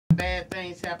bad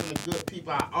things happen to good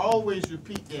people. I always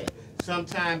repeat that.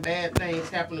 Sometimes bad things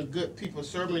happen to good people.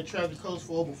 Serving the Treasure Coast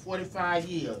for over 45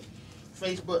 years.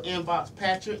 Facebook inbox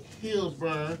Patrick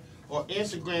Hillsburn or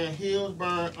Instagram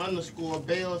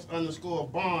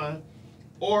Hillsburn_Bells_Bond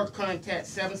or contact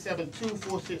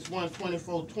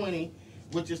 772-461-2420,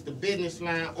 which is the business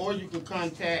line, or you can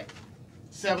contact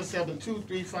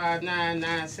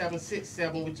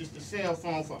 772-359-9767, which is the cell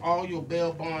phone for all your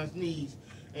bail bonds needs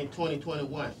in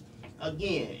 2021.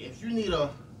 Again, if you need a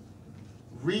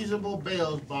reasonable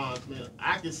bail bondsman,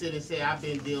 I can sit and say I've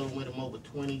been dealing with them over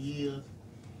 20 years.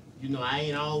 You know,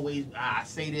 I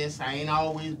say this, I ain't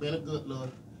always been a good little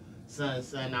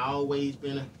son. I always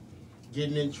been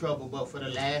getting in trouble, but for the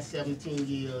last 17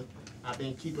 years, I've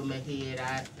been keeping my head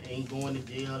out. I ain't going to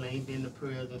jail, I ain't been to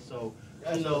prison, so,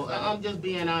 you know, I'm just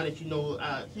being honest. You know,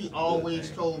 he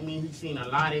always told me he seen a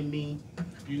lot in me,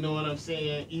 you know what I'm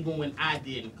saying, even when I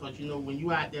didn't, because, you know, when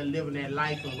you out there living that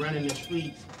life and running the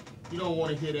streets, you don't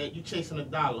want to hear that. You chasing a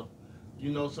dollar,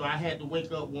 you know, so I had to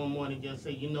wake up one morning and just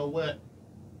say, you know what,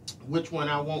 which one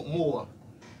I want more,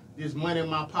 this money in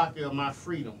my pocket or my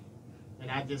freedom? And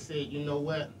I just said, you know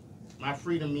what, my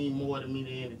freedom means more to me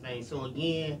than anything. So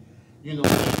again, you know,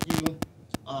 thank you,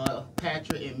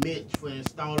 Patrick and Mitch, for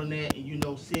installing that, and, you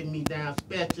know, sitting me down,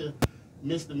 special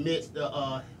Mr. Mitch,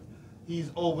 he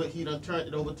done turned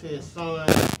it over to his son,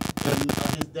 and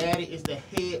his daddy is the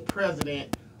head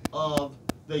president of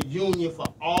the union for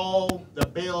all the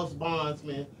bail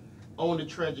bondsmen on the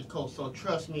Treasure Coast. So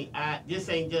trust me, this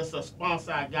ain't just a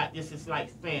sponsor I got, this is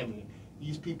like family.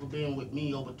 These people been with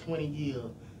me over 20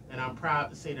 years, and I'm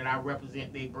proud to say that I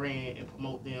represent their brand and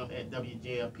promote them at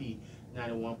WJFP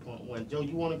 91.1. Joe,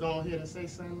 you want to go ahead and say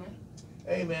something, man?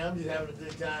 Hey, man, I'm just having a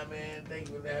good time, man. Thank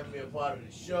you for having me a part of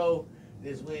the show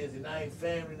this Wednesday night,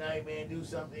 family night, man. Do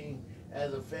something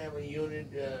as a family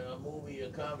unit, a movie, a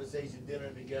conversation, dinner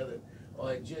together,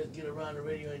 or just get around the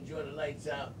radio, enjoy the lights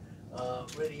out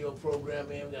radio program,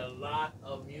 man. We got a lot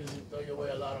of music, throw your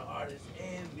way, a lot of artists,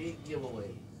 and big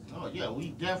giveaways. Oh, yeah, we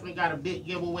definitely got a big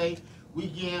giveaway. We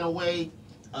giving away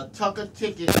a Tucker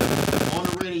ticket on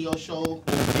the radio show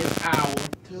this hour.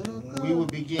 We will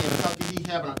begin Tucker. He's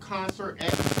having a concert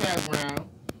at the fairground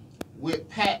with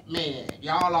Pat Man.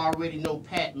 Y'all already know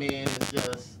Pat Man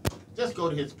is just go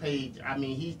to his page. I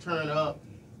mean, he's turned up.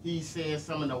 He says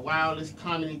some of the wildest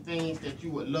comedy things that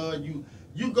you would love. You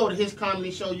go to his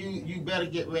comedy show, you better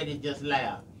get ready to just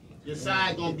laugh. Your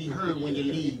side gonna be heard when you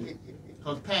leave.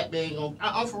 Cause Pat Man gonna,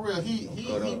 I'm for real. He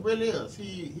really is.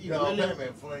 He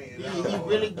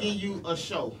really give you a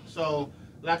show. So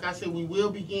like I said, we will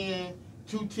begin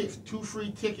two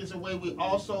free tickets away. We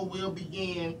also will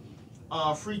begin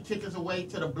free tickets away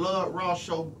to the Blood Raw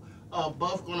show.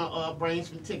 Buff gonna bring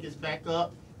some tickets back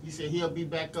up. He said he'll be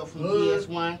back up from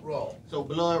GS1. So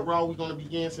Blood Raw, we're gonna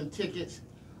begin some tickets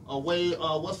away.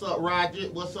 What's up,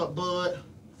 Roger? What's up, Bud?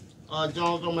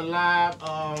 Jones on my live.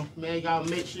 Man, y'all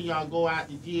make sure y'all go out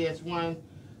to GS1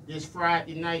 this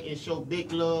Friday night and show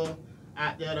big love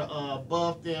out there to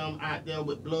Buff them out there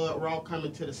with Blood Raw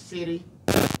coming to the city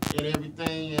and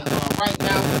everything. And right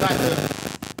now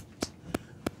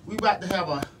we about to have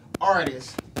a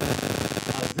artist, a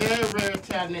very, very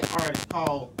talented artist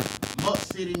called Muck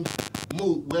City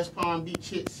Moot, West Palm Beach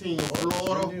hit singer,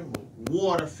 Florida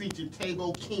Water featured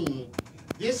Tabo King.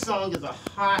 This song is a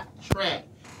hot track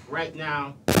right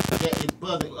now that is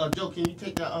buzzing. Joe, can you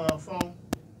take the phone?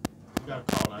 You got a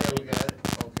call out. Yeah, we got it.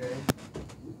 Okay.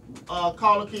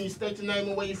 Caller, can you state your name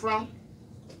and where you from?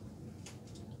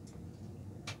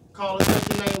 Caller,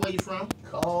 state your name and where you from?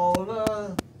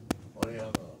 Caller. Oh,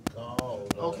 yeah, caller.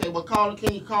 Okay, well, caller,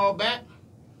 can you call back?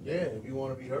 Yeah, if you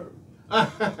want to be heard.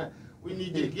 We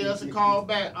need you to give us a call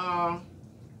back.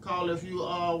 Call if you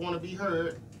want to be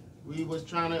heard. We was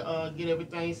trying to get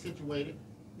everything situated.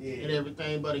 And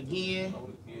everything, but again,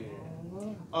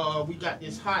 we got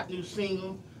this hot new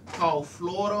single called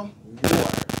Florida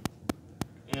Water.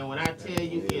 And when I tell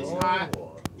you it's hot,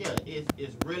 yeah,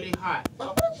 it's really hot.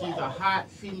 She's a hot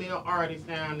female artist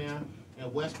down there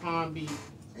in West Palm Beach,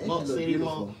 Muck City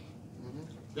Mo,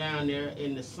 down there,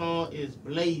 and the song is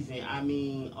blazing. I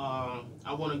mean, I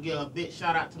want to give a big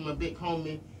shout out to my big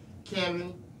homie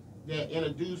Kevin that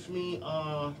introduced me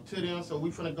to them. So we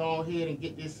finna go ahead and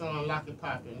get this song lock and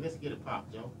poppin'. Let's get it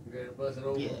popped, Joe. You ready to bust it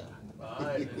over? Yeah. All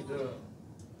right, let's do it.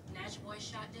 Natch Boy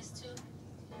shot this too.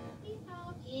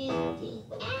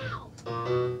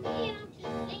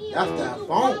 That's that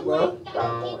funk, bro.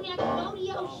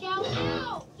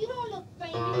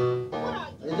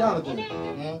 Hey, Jonathan.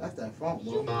 That's that funk,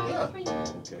 bro. Yeah. Okay.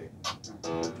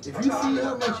 If you see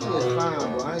her, man, she is fine,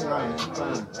 bro. I ain't lying. She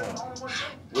fine.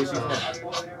 Where's she from?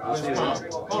 Where's she from?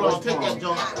 Hold on, take that,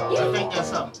 Joe. I think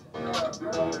that's up.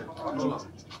 Hold on.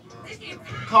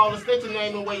 Call us, state your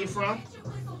name and where you're from.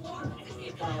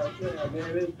 Yeah,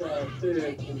 man, it's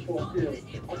Sid from Fort Hill.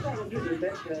 I'm trying to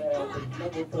get the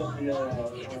number from the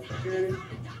security.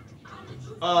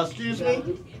 Excuse me?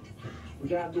 The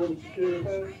guy doing the security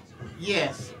first?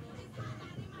 Yes.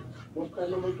 What's that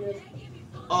number again?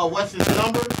 What's his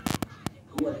number?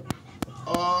 Yeah.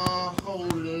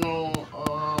 Hold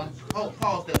on.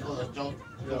 Pause that for us, Joe.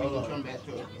 Yeah, hold on. Come back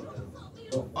to it.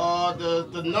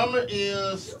 The number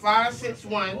is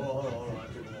 561. Hold on. I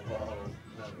took him off. Hold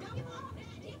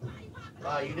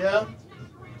on. You there?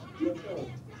 Yes, sir.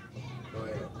 Go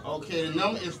ahead. Okay, the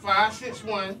number is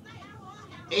 561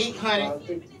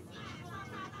 800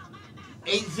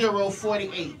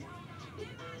 8048.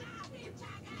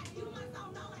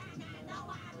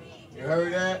 You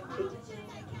heard that?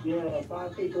 Yeah,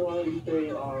 561, you say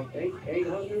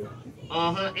 800?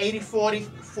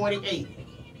 8048.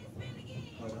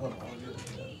 Hold on.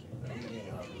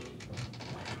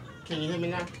 Can you hear me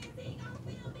now?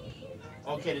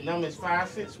 Okay, the number is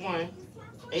 561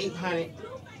 800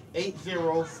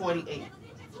 8048.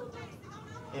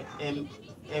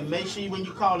 And make sure when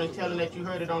you call and tell them that you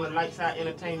heard it on the Lightside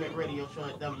Entertainment Radio Show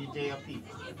at WJFP.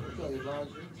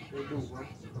 They do, bro.